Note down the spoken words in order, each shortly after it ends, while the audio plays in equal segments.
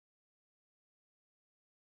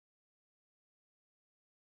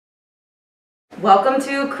Welcome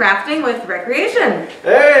to Crafting with Recreation.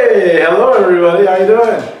 Hey, hello everybody, how you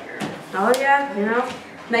doing? Oh yeah, you know,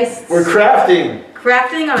 nice. We're crafting.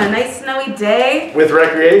 Crafting on a nice snowy day. With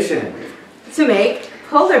recreation. To make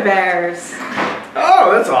polar bears.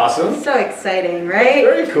 Oh, that's awesome. So exciting, right?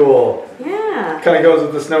 Very cool. Yeah. Kind of goes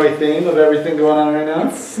with the snowy theme of everything going on right now.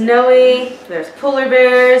 It's snowy, there's polar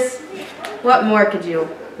bears. What more could you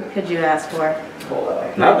ask for?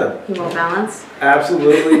 Nothing. You won't balance?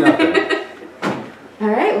 Absolutely nothing.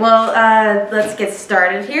 Alright, well, let's get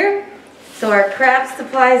started here. So our craft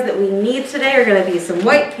supplies that we need today are going to be some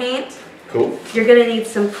white paint. Cool. You're going to need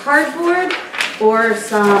some cardboard or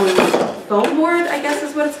some foam board, I guess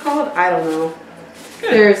is what it's called. I don't know.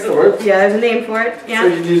 There's a name for it. Yeah. So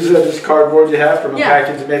you use just cardboard you have from a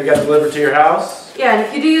package that maybe got delivered to your house? Yeah, and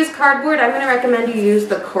if you do use cardboard, I'm going to recommend you use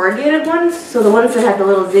the corrugated ones. So the ones that have the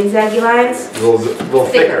little zigzaggy lines. A little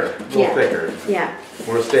thicker. A little thicker. Yeah.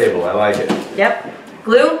 More stable, I like it. Yep.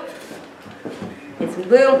 Glue. Get some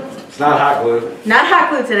glue. It's not hot glue. Not hot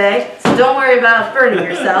glue today, so don't worry about burning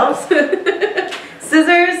yourselves.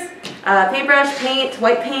 Scissors, paintbrush, paint,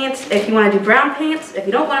 white paint. If you want to do brown paint, if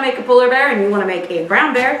you don't want to make a polar bear and you want to make a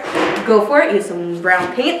brown bear, go for it. Use some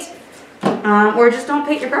brown paint, or just don't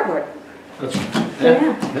paint your cardboard.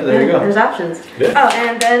 Yeah, there you go. There's options. Yeah. Oh,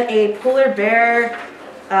 and then a polar bear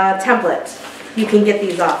template. You can get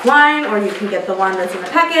these offline, or you can get the one that's in the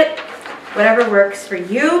packet. Whatever works for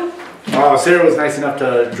you. Oh, Sarah was nice enough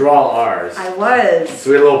to draw ours. I was. So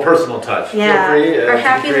we had a little personal touch. Yeah. Feel free, Our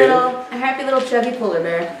happy little chubby polar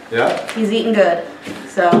bear. Yeah. He's eating good.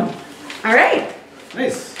 So, all right.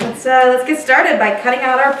 Nice. Let's get started by cutting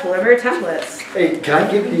out our polar bear templates. Hey, can I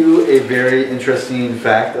give you a very interesting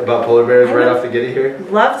fact about polar bears right off the giddy here?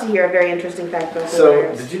 Love to hear a very interesting fact about polar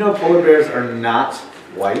bears. So, did you know polar bears are not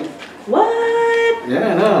white? What?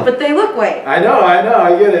 Yeah, I know. But they look white. I know,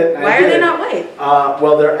 I get it. Why are they not white?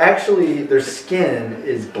 Well, their skin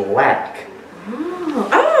is black.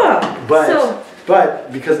 Oh.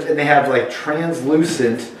 But because they have like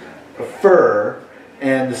translucent fur,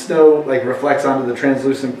 and the snow like reflects onto the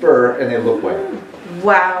translucent fur, and they look white.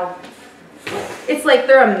 Wow. It's like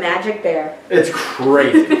they're a magic bear. It's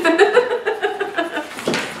crazy.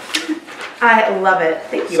 I love it.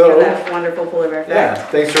 Thank you for that wonderful polar bear fact. Yeah,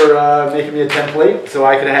 thanks for making me a template so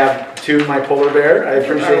I could have two of my polar bear. I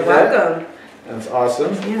appreciate that. Welcome. That's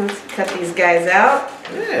awesome. Yeah, let's cut these guys out.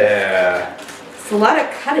 Yeah. It's a lot of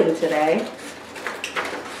cutting today.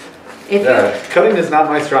 Cutting is not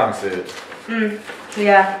my strong suit.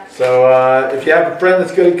 Yeah. So if you have a friend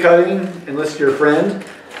that's good at cutting, enlist your friend.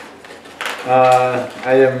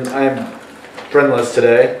 I am friendless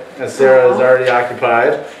today, as Sarah is already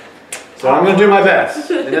occupied. So I'm going to do my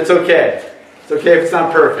best, and it's okay. It's okay if it's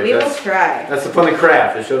not perfect. We will try. That's the fun of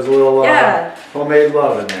craft. It shows a little homemade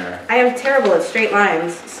love in there. I am terrible at straight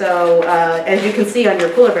lines, so as you can see on your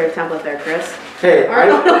polar bear template there, Chris. Hey,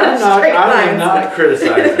 I'm not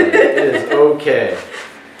criticizing. It is okay.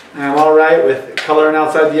 And I'm all right with coloring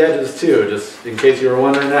outside the edges too, just in case you were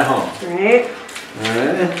wondering at home. Right. All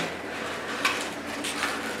right.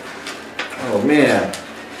 Oh man.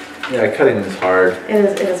 Yeah, cutting is hard.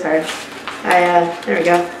 It is hard. There we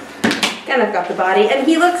go. And I've got the body. And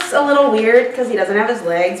he looks a little weird because he doesn't have his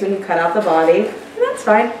legs when you cut out the body. And that's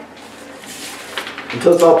fine.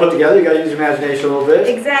 Until it's all put together, you gotta use your imagination a little bit.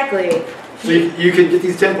 Exactly. So you can get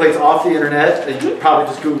these templates off the internet, and you can probably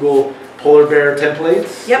just Google polar bear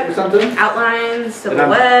templates or something. Outlines,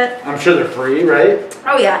 silhouette. I'm sure they're free, right?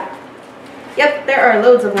 Oh yeah. Yep, there are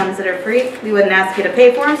loads of ones that are free. We wouldn't ask you to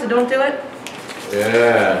pay for them, so don't do it.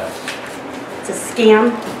 Yeah. It's a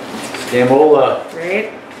scam. Scamola.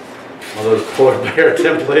 Right? All those polar bear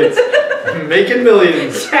templates. Making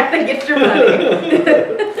millions. Trying to get your money.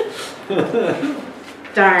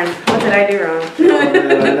 Darn, what did I do wrong? Oh,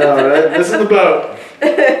 man, I know, right? This is the boat.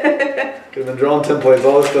 Could have been drawing templates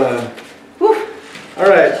all this time. Whew.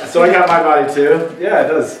 Alright, so I got my body too. Yeah, it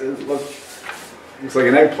does. It looks like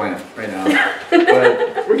an eggplant right now.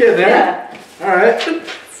 But we're getting there. Yeah. Alright.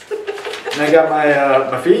 And I got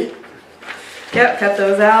my feet. Yep, cut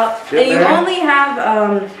those out. And you only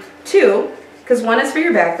have two, because one is for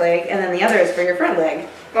your back leg, and then the other is for your front leg.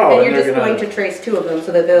 Oh, and you're just going to trace two of them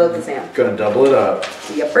so that they look the same. Gonna double it up.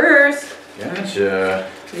 Yuppers. Gotcha.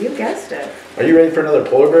 You guessed it. Are you ready for another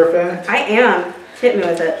polar bear fact? I am. Hit me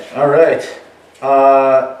with it. Alright.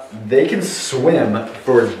 They can swim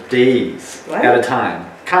for days at a time.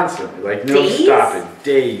 Constantly. Like no stopping.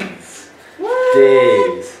 Days. What?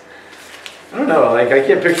 Days. I don't know, like I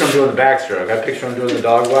can't picture him doing the backstroke. I picture him doing the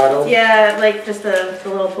dog waddle. Yeah, like just the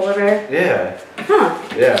little polar bear. Yeah. Huh.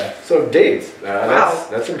 Yeah. So days. Wow.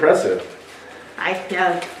 That's impressive.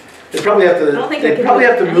 Yeah. They probably have to. I don't think They they probably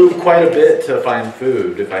have to can move quite a bit to find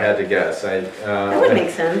food, if I had to guess. That would make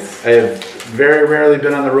sense. I have very rarely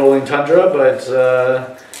been on the rolling tundra,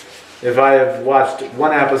 but if I have watched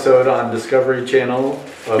one episode on Discovery Channel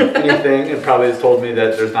of anything, it probably has told me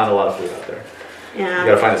that there's not a lot of food out there. Yeah. You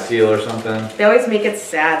gotta find a seal or something. They always make it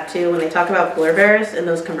sad too when they talk about polar bears in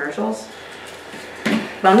those commercials.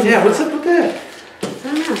 Bums Yeah, me what's out. up with that? I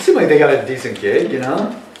don't know. It seems like they got a decent gig, you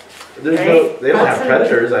know? There's Right? they don't have Awesome.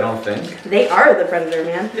 predators, I don't think. They are the predator,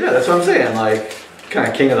 man. Yeah, that's what I'm saying. Like, kind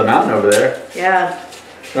of king of the mountain over there. Yeah.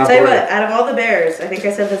 Not Tell you worried. what, out of all the bears, I think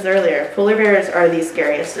I said this earlier, polar bears are the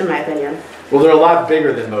scariest in my opinion. Well, they're a lot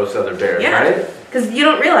bigger than most other bears, Yeah. right? Because you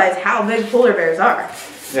don't realize how big polar bears are.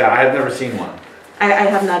 Yeah, I have never seen one. I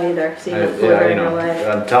have not either seen a polar bear You in real know, life.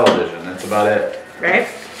 on television. That's about it. Right?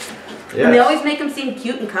 Yeah. And they always make them seem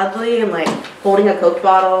cute and cuddly and like holding a Coke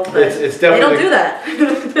bottle, but It's they don't definitely- do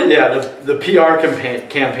that. Yeah, the PR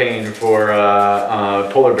campaign for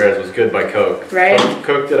polar bears was good by Coke. Right.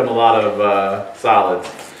 Coke did them a lot of solids.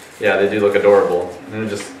 Yeah, they do look adorable. And it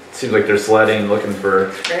just seems like they're sledding, looking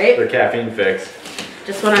for Right? their caffeine fix.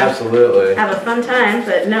 Just want to Absolutely. have a fun time,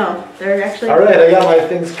 but no, they're actually... All right, I got my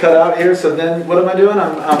things cut out here. So then what am I doing?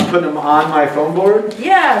 I'm putting them on my foam board.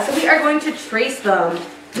 Yeah, so we are going to trace them.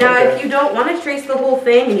 Now, Okay. if you don't want to trace the whole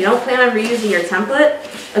thing and you don't plan on reusing your template,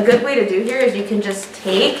 a good way to do here is you can just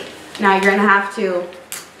take, now you're going to have to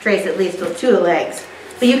trace at least with 2 of the legs,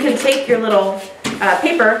 but you can take your little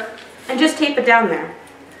paper and just tape it down there.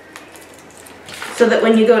 So that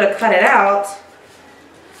when you go to cut it out,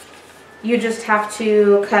 you just have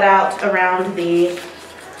to cut out around the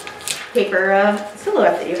paper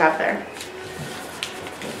silhouette that you have there.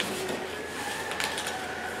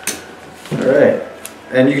 All right.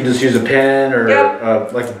 And you can just use a pen or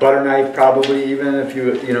Yep. like a butter knife probably even if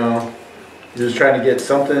you know, you're just trying to get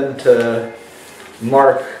something to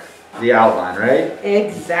mark the outline, right?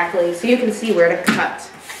 Exactly, so you can see where to cut.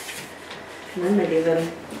 And then maybe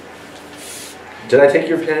even... Did I take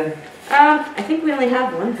your pen? I think we only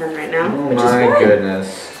have 1 pen right now, Oh which is my fine.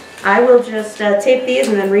 goodness. I will just tape these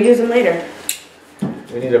and then reuse them later.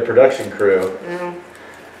 We need a production crew. Oh.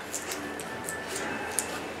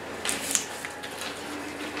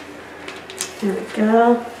 There we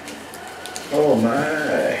go. Oh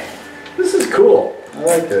my. This is cool. I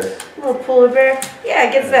like this. Little polar bear. Yeah,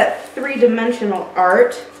 it gets that 3-dimensional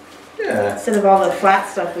art Yeah. instead of all the flat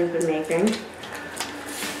stuff we've been making.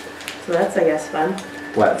 So that's, I guess, fun.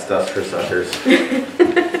 Flat stuff for suckers.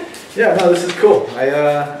 Yeah, no, this is cool. I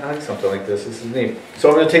like something like this. This is neat. So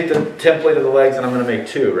I'm going to take the template of the legs and I'm going to make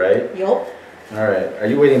 2, right? Yup. All right. Are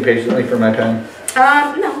you waiting patiently for my pen?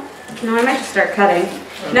 No. No, I might just start cutting.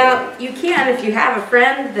 Now, you can, if you have a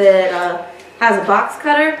friend that has a box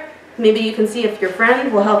cutter, maybe you can see if your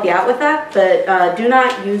friend will help you out with that, but do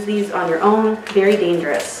not use these on your own. Very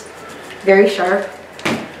dangerous. Very sharp.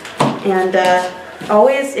 And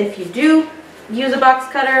always, if you do use a box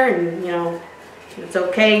cutter and, you know, it's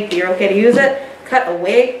okay, you're okay to use it, cut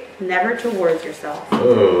away, never towards yourself.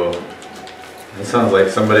 Oh, that sounds like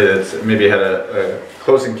somebody that's maybe had a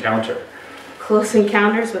close encounter. Close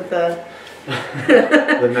encounters with the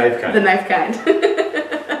The knife kind. the knife kind.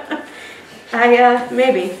 I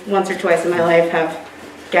maybe once or twice in my life have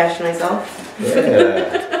gashed myself.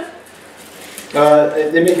 Yeah.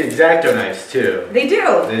 They make X-Acto knives too. They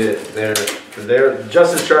do, They're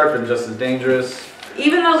just as sharp and just as dangerous.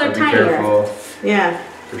 even though they're So be tinier. careful. Yeah,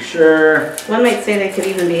 For sure. one might say they could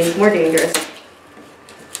even be more dangerous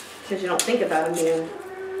because you don't think about them being.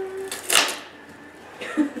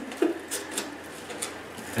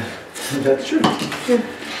 That's true.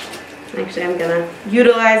 Actually, I'm gonna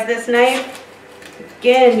utilize this knife.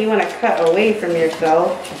 Again, you want to cut away from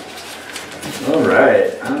yourself. All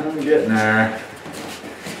right, I'm getting there.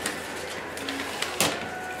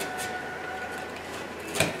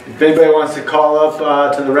 If anybody wants to call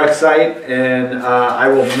up to the rec site, and I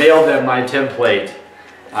will mail them my template.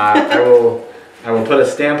 I will put a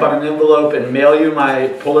stamp on an envelope and mail you my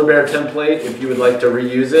polar bear template if you would like to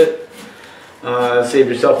reuse it. Save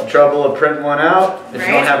yourself the trouble of printing one out. If you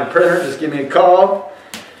don't Right. have a printer, just give me a call.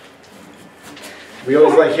 We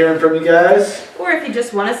always like hearing from you guys. Or if you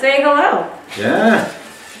just want to say hello, Yeah,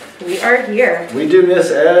 we are here. we do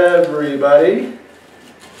miss everybody.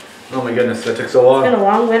 Oh my goodness, that took so It's been long. a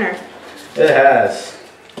long winter. It has.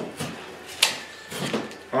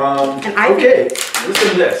 And I Okay, listen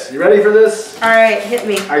to this. You ready for this? All right, hit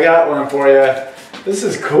me. I got one for you. This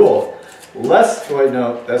is cool. Wait,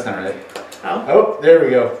 no, that's not right. Oh, Oh, there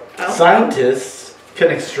we go. Oh. Scientists can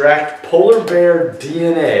extract polar bear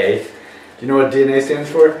DNA. Do you know what DNA stands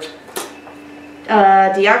for?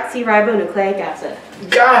 Deoxyribonucleic acid.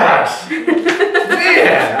 Gosh!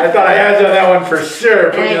 Man, I thought I had you on that one for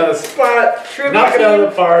sure. Put me on the spot. Knock it out of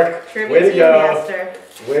the park. Way to go.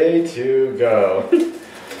 Way to go.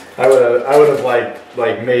 I would have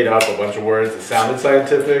like made up a bunch of words that sounded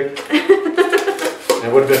scientific.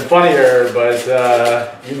 It would have been funnier, but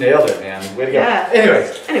you nailed it, man. Way to go. Yeah.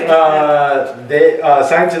 Anyways,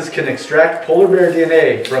 scientists can extract polar bear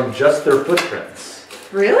DNA from just their footprints.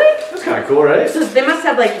 Really? That's kind of cool, right? So they must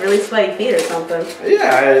have like really sweaty feet or something.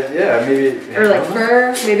 Yeah, maybe. Or like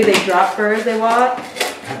fur. Maybe they drop fur as they walk.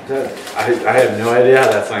 I have no idea how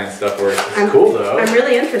that science stuff works. It's cool though. I'm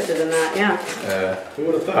really interested in that, yeah. Who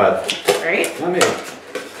would have thought? Right? Not me.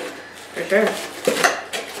 For sure.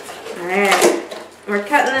 Alright. We're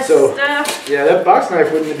cutting this stuff. Yeah, that box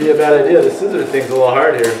knife wouldn't be a bad idea. The scissor thing's a little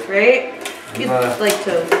hard here. Right? You'd like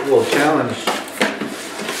to. A little challenge.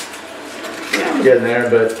 Yeah, I'm getting there,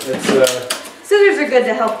 but it's. Scissors are good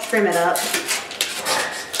to help trim it up.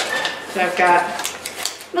 So I've got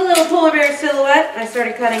my little polar bear silhouette. I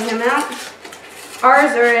started cutting him out.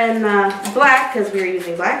 Ours are in black because we were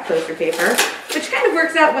using black poster paper, which kind of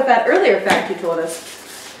works out with that earlier fact you told us.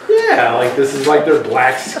 Yeah, like this is like their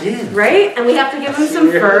black skin. Right? And we have to give them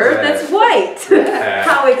some fur that's white. Yeah.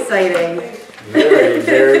 How exciting. Very,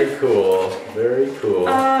 very cool. Very cool.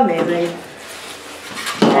 Amazing.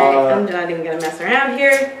 Okay, I'm not even going to mess around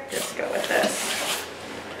here. Just go with this.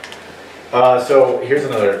 So here's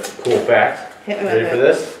another cool fact. Ready for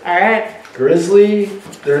this? All right.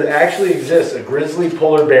 There actually exists a grizzly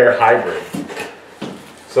polar bear hybrid.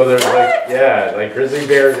 So there's like grizzly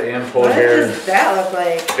bears and polar bears. What does that look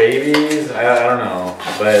like? Babies? I don't know,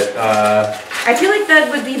 but I feel like that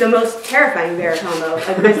would be the most terrifying bear combo,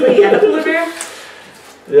 a grizzly and a polar bear.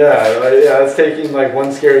 Yeah, it's taking like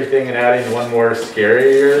one scary thing and adding one more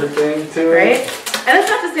scarier thing to it. Right? And that's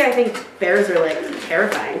not to say I think bears are like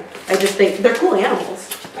terrifying. I just think they're cool animals.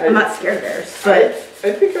 I'm not scared of bears, but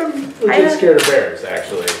I think I'm legit scared of bears,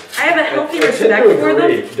 actually. I have a healthy I respect tend to for them.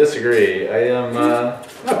 Disagree. I am not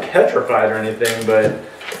petrified or anything, but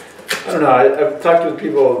I don't know. I've talked with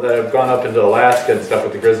people that have gone up into Alaska and stuff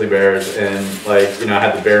with the grizzly bears, and like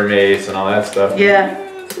had the bear mace and all that stuff. Yeah.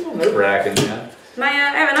 It's a little nerve-wracking, yeah. I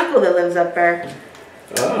have an uncle that lives up there.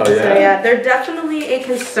 Oh yeah. So yeah, they're definitely a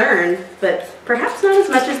concern, but perhaps not as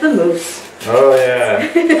much as the moose. Oh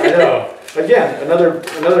yeah, I know. Again, another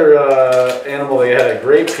animal that had a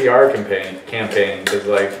great PR campaign because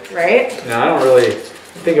right? I don't really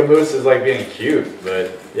think of moose as like being cute,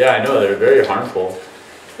 but yeah, I know they're very harmful.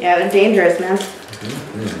 Yeah, they're dangerous, man.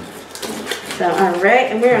 So all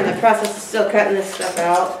right, and we're in the process of still cutting this stuff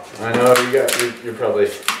out. I know you're probably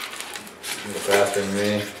faster than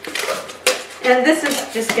me. And this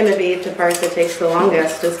is just going to be the part that takes the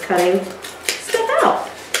longest, is cutting stuff out.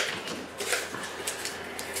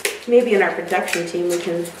 Maybe in our production team we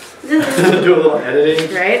can do a little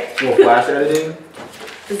editing. Right? A little flash editing.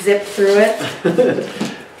 Zip through it.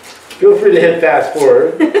 Feel free to hit fast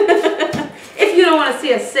forward. If you don't want to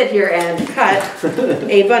see us sit here and cut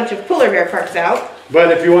a bunch of polar bear parts out.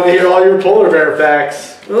 But if you want to hear all your polar bear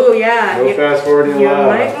facts, oh yeah, no fast forwarding allowed. You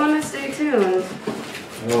might want to stay tuned.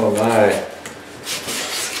 Oh my.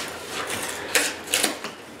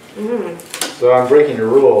 So I'm breaking the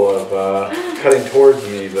rule of cutting towards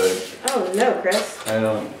me, but oh no, Chris. I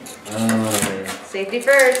don't know. Safety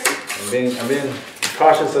first. I'm being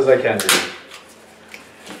cautious as I can be.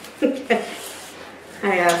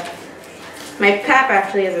 My pap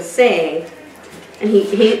actually has a saying, and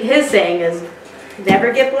his saying is,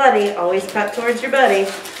 never get bloody, always cut towards your buddy.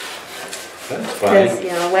 That's funny.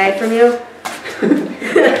 Because, away from you.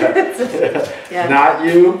 Yeah. Not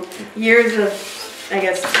you. Years of, I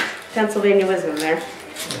guess, Pennsylvania wisdom there.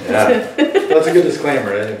 Yeah. That's a good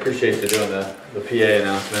disclaimer. I appreciate you doing the PA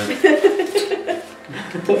announcement.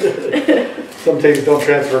 Some things don't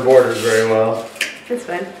transfer borders very well. That's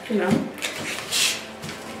fine,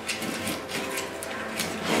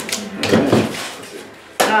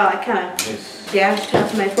 Oh, I kind of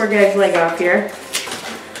chopped my poor guy's leg off here.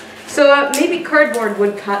 So maybe cardboard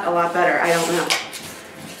would cut a lot better. I don't know.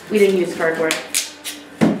 We didn't use cardboard.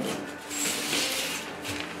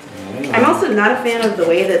 I'm also not a fan of the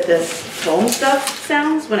way that this foam stuff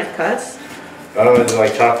sounds when it cuts. Oh, is it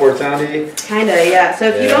like chalkboard soundy? Kinda, yeah. So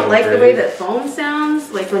if you don't like the way that foam sounds,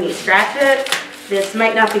 like when you scratch it, this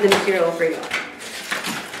might not be the material for you.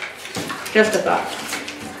 Just a thought.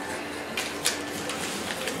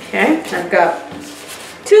 Okay, I've got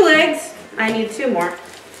 2 legs. I need 2 more.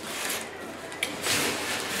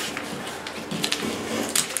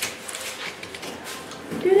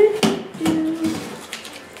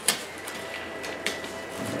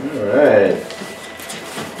 Alright.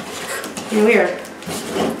 And we are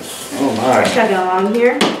Oh my. chugging along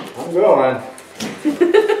here. I'm going.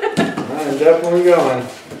 I'm definitely going.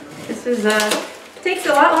 This is takes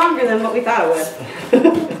a lot longer than what we thought it would.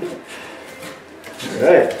 All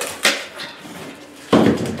right.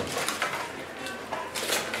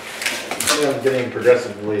 I'm getting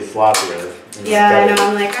progressively sloppier. Yeah, I know.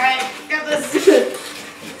 I'm like, all right, got this.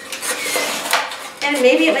 And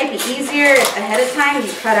maybe it might be easier ahead of time to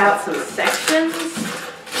cut out some sections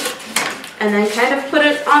and then kind of put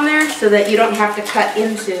it on there so that you don't have to cut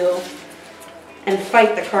into and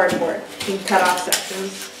fight the cardboard. You can cut off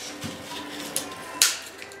sections.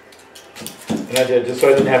 And I did, just so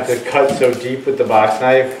I didn't have to cut so deep with the box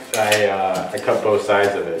knife, I cut both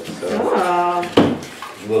sides of it. So Oh,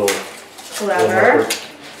 a little clever. more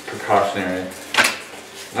precautionary.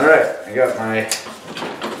 All right, I got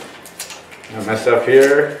my stuff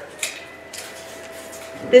here.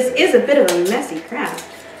 This is a bit of a messy craft.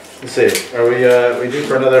 Let's see, are we due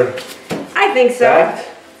for another I think so. fact?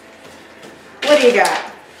 What do you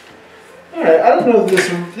got? All right, I don't know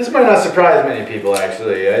if this might not surprise many people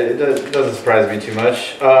actually. It doesn't surprise me too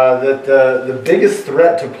much. That the biggest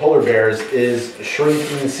threat to polar bears is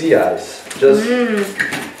shrinking sea ice. Just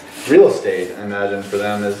real estate, I imagine, for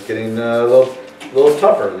them is getting a little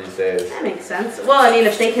tougher these days. That makes sense. Well, I mean,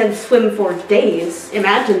 if they can swim for days,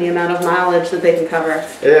 imagine the amount of mileage that they can cover.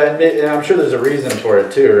 Yeah, and I'm sure there's a reason for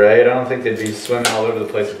it too, right? I don't think they'd be swimming all over the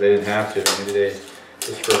place if they didn't have to. Maybe they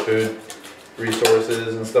just for food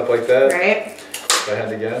resources and stuff like that. Right. If I had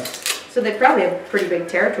to guess. So they probably have pretty big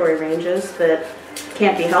territory ranges that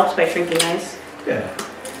can't be helped by shrinking ice. Yeah.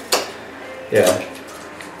 Yeah.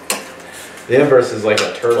 The inverse is like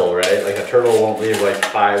a turtle, right? Like a turtle won't leave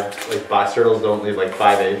box turtles don't leave like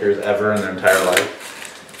 5 acres ever in their entire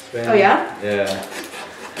life span. Oh yeah? Yeah.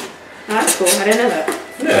 Oh, that's cool. I didn't know that.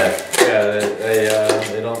 Yeah.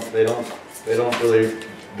 They don't really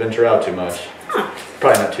venture out too much. Huh.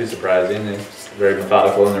 Probably not too surprising. They're very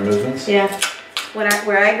methodical in their movements. Yeah.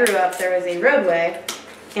 Where I grew up, there was a roadway,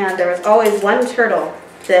 and there was always one turtle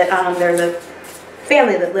that there was a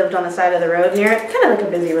family that lived on the side of the road near it, kind of like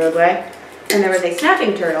a busy roadway. And there was a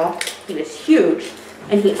snapping turtle. He was huge,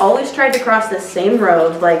 and he always tried to cross the same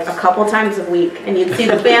road like a couple times a week. And you'd see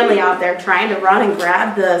the family out there trying to run and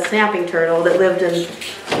grab the snapping turtle that lived in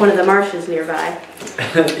one of the marshes nearby.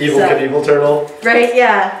 Evil Knievel turtle. Right?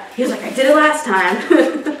 Yeah. He was like, I did it last time.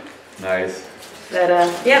 Nice. But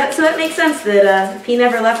yeah, so that makes sense that if he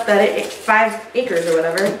never left that 5 acres or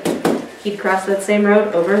whatever, he'd cross that same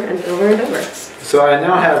road over and over and over. So I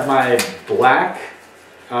now have my black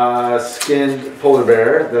skinned polar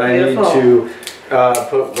bear that I Beautiful. need to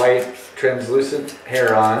put white translucent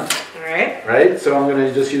hair on. All right. Right? So I'm going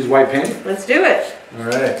to just use white paint. Let's do it. All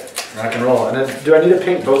right. Rock and roll. And then, do I need to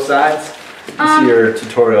paint both sides? Let's see your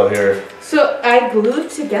tutorial here. So I glued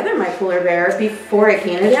together my polar bear before I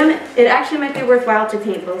painted him. It actually might be worthwhile to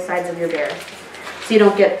paint both sides of your bear, so you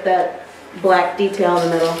don't get that black detail in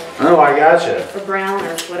the middle. Oh, I gotcha. Or brown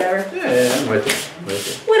or whatever. Yeah, I'm with you.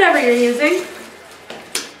 Whatever you're using.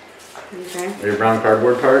 Okay. Your brown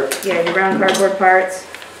cardboard part? Yeah, your brown cardboard parts.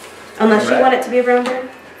 Unless you want it to be a brown bear.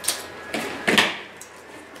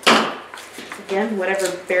 Again, whatever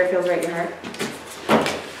bear feels right in your heart.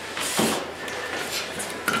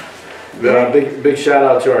 Big shout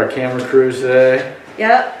out to our camera crews today.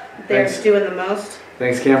 Yep, they're Thanks. doing the most.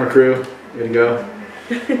 Thanks, camera crew. Way to go.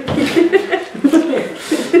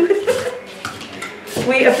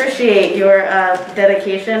 We appreciate your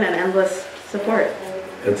dedication and endless support.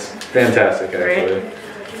 It's fantastic, actually. Right.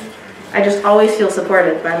 I just always feel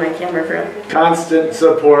supported by my camera crew. Constant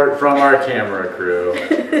support from our camera crew.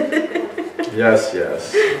 Yes,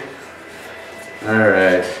 yes. All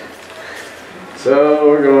right. So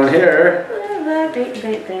we're going here. Paint,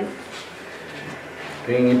 paint, paint.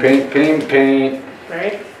 Paint, paint, paint, paint.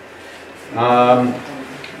 Right?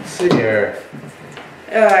 Let's see here.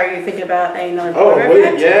 Are you thinking about another Oh, polar wait,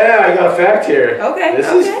 bear? yeah, I got a fact here. Okay, This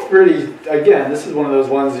okay. is pretty, again, this is one of those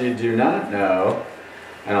ones you do not know.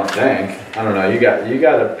 I don't think. I don't know. You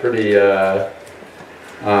got a pretty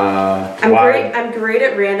I'm great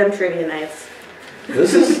at random trivia nights.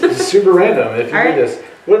 This is super random. If you All read right. this,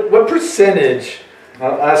 what percentage?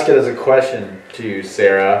 I'll ask it as a question to you,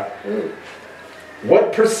 Sarah. Ooh.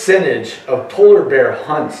 What percentage of polar bear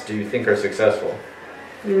hunts do you think are successful?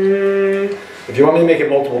 If you want me to make it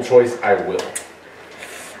multiple choice, I will.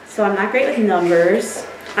 So I'm not great with numbers.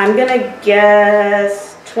 I'm gonna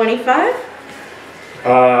guess 25.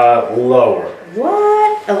 Lower.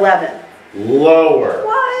 What? 11. Lower.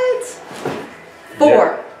 What?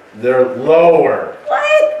 4. They're lower.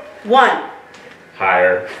 What? 1.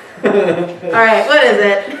 Higher. Alright, what is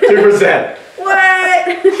it? 2%.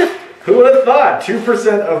 What? Who would have thought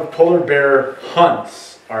 2% of polar bear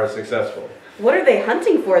hunts are successful? What are they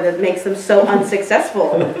hunting for that makes them so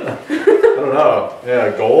unsuccessful? I don't know.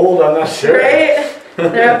 Yeah, gold? I'm not sure. Right?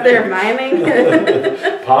 They're up there miming.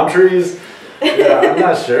 Palm trees? Yeah, I'm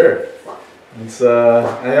not sure. It's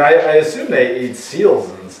I assume they eat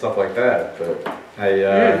seals and stuff like that, but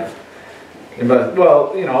but,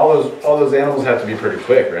 well, you know, all those animals have to be pretty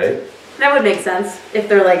quick, right? That would make sense if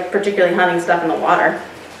they're like particularly hunting stuff in the water.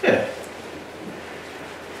 Yeah.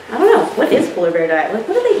 I don't know. What is polar bear diet? Like,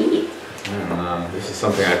 what do they eat? I don't know. This is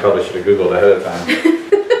something I probably should have Googled ahead of time.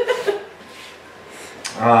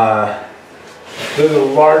 They're the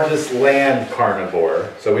largest land carnivore,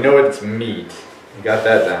 so we know it's meat. We got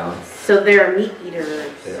that down. So they're meat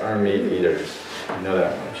eaters. They are meat eaters. We know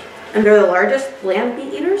that much. And they're the largest land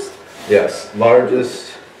meat eaters? Yes,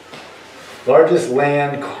 largest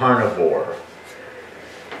land carnivore.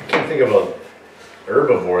 I can't think of a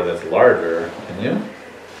herbivore that's larger. Can you?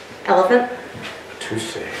 Elephant?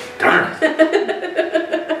 Touche. Darn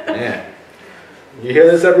it. Man. You hear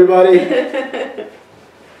this, everybody?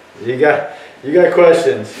 You got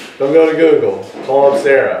questions. Don't go to Google. Call up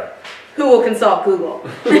Sarah. Who will consult Google?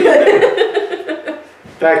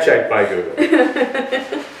 Fact checked by Google.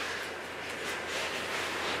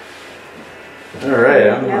 All right,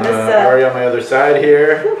 I'm already on my other side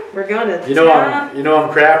here. We're going to you know I'm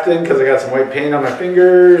crafting because I got some white paint on my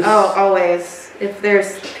fingers. Oh, always. If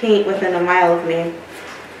there's paint within a mile of me,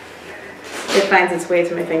 it finds its way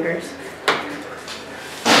to my fingers.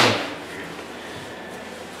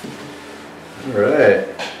 All right.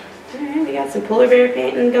 Alright, we got some polar bear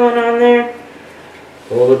painting going on there.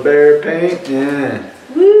 Polar bear paint, yeah.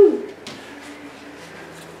 Woo!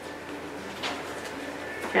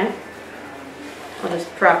 Okay. I'll just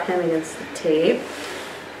prop him against the tape.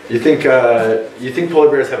 You think polar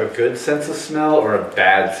bears have a good sense of smell or a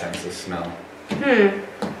bad sense of smell?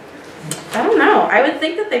 I don't know. I would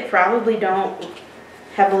think that they probably don't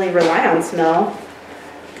heavily rely on smell.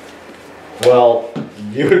 Well,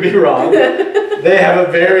 you would be wrong. They have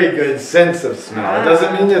a very good sense of smell. It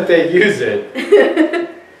doesn't mean that they use it.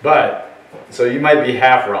 But, so you might be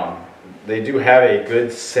half wrong. They do have a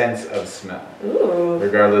good sense of smell. Ooh.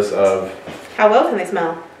 Regardless of... How well can they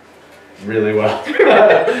smell? Really well.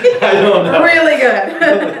 I don't know. Really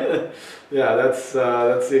good. Yeah, that's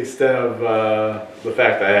the extent of the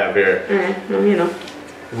fact I have here. Alright, well, you know.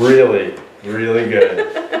 Really, really good.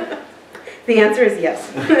 The answer is yes.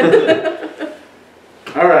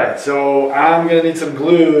 Alright, so I'm going to need some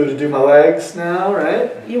glue to do my legs now,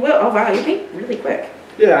 right? You will? Oh wow, you paint really quick.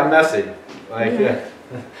 Yeah, I'm messy. Like,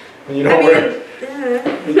 when you don't worry...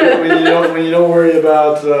 when you don't worry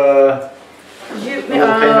about... you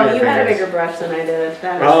had a bigger brush than I did.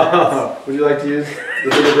 Would you like to use the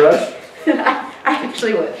bigger brush? I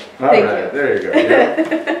actually would. Thank you. There you go.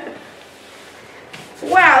 Yeah.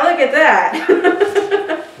 Wow, look at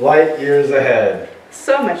that. Light years ahead.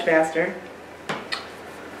 So much faster.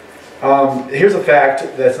 Here's a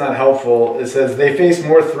fact that's not helpful. It says they face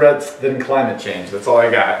more threats than climate change. That's all I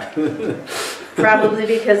got. Probably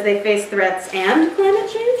because they face threats and climate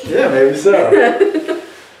change? Yeah, maybe so.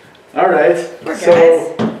 All right. Poor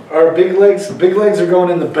so our big legs are going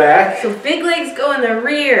in the back. So big legs go in the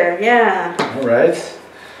rear, yeah. All right.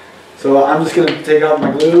 So I'm just gonna take out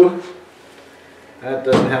my glue. That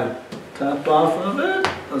doesn't have a top off of it.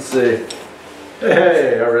 Let's see.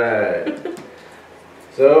 Hey, all right.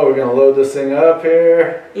 So we're gonna load this thing up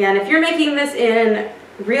here. Yeah, and if you're making this in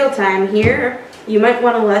real time here, you might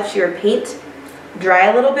want to let your paint dry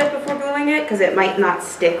a little bit before gluing it because it might not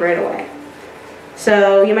stick right away.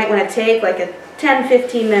 So you might want to take like a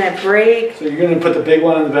 10-15 minute break. So you're gonna put the big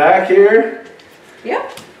one in the back here.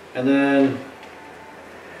 Yep. And then,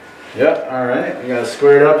 yep, all right. You gotta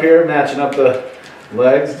square it up here, matching up the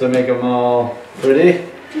legs to make them all pretty.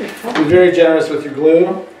 Be very generous with your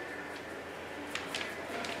glue.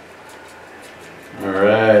 All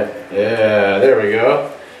right, yeah, there we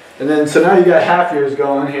go. And then, so now you got half yours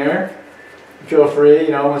going here. Feel free,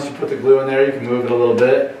 you know, once you put the glue in there, you can move it a little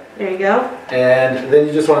bit. There you go. And then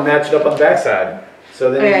you just want to match it up on the back side.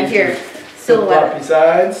 So then here, silhouette. Floppy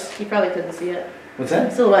sides. You probably couldn't see it. What's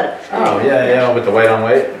that? Silhouette. Oh, yeah, with the white on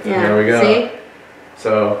white. Yeah, there we go. see?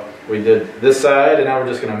 So we did this side, and now we're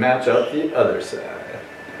just going to match up the other side.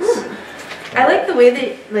 I like the way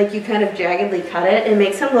that like you kind of jaggedly cut it. It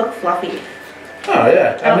makes them look fluffy. Oh,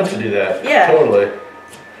 yeah, I meant to do that. Yeah. Totally.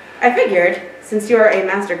 I figured, since you are a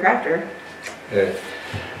master crafter. Yeah.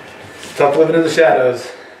 It's tough living in the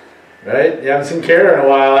shadows, right? You haven't seen Kara in a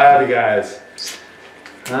while, have you guys?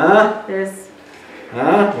 Huh? There's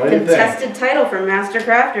Huh? What do you think? Contested title for Master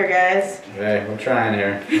Crafter, guys. Okay, I'm trying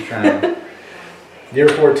here. I'm trying. Year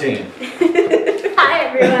 14. Hi,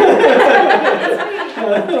 everyone.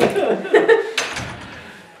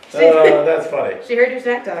 That's funny. She heard your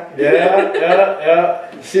snack talk.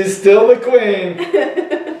 Yeah. She's still the queen.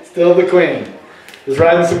 Still the queen. Just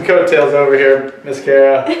riding some coattails over here, Miss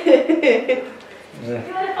Kara. You did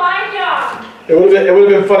a fine job. It would have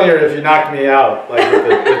been funnier if you knocked me out, like with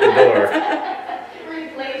the door.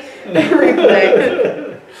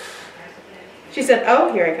 Replace. She said,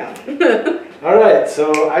 "Oh, here I come." All right,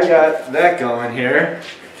 so I got that going here.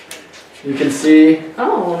 You can see.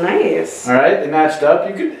 Oh, nice. All right, they matched up.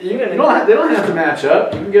 They don't have to match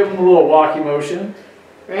up. You can give them a little walkie motion.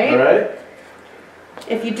 Right? All right.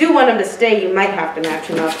 If you do want them to stay, you might have to match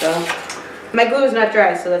them up, though. My glue is not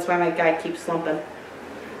dry, so that's why my guy keeps slumping.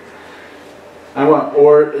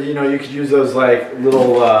 Or you could use those like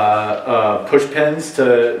little push pins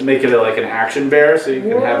to make it like an action bear, so you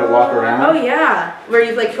can have it walk around. Oh yeah, where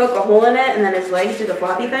you like poke a hole in it and then his legs do the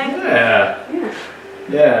floppy thing.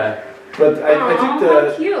 Yeah. But I think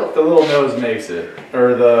the little nose makes it,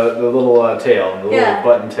 or the little tail, the little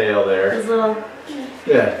button tail there. His little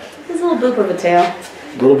his little boop of a tail.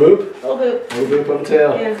 Little boop. Little boop. Little boop of a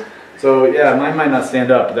tail. Yeah. So yeah, mine might not stand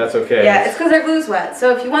up, but that's okay. Yeah, it's because their glue's wet.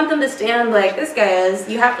 So if you want them to stand like this guy is,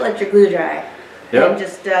 you have to let your glue dry. Yep. And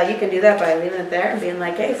just you can do that by leaving it there and being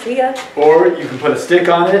like, "Hey, see ya." Or you can put a stick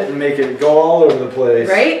on it and make it go all over the place.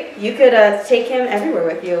 Right? You could take him everywhere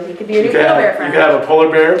with you. He could be your new polar bear friend. You could have a polar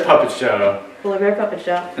bear puppet show. Polar bear puppet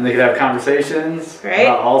show. And they could have conversations right?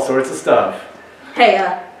 about all sorts of stuff. Hey,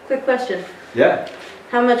 quick question. Yeah.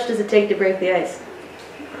 How much does it take to break the ice?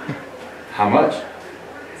 How much?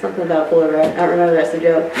 Something about polar bear. I don't remember the rest of the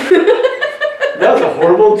joke. That was a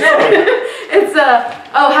horrible joke. It's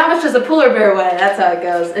how much does a polar bear weigh? That's how it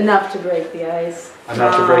goes. Enough to break the ice.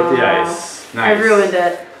 Enough to break the ice. Nice. I ruined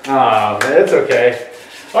it. Oh, it's okay.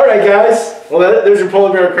 All right, guys. Well, there's your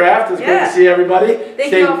polar bear craft. It's great to see everybody.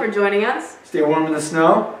 Thank you all for joining us. Stay warm in the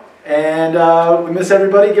snow. And we miss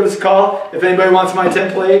everybody. Give us a call. If anybody wants my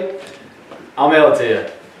template, I'll mail it to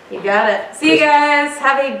you. You got it. See you guys.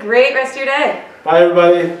 Have a great rest of your day. Bye,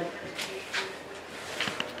 everybody.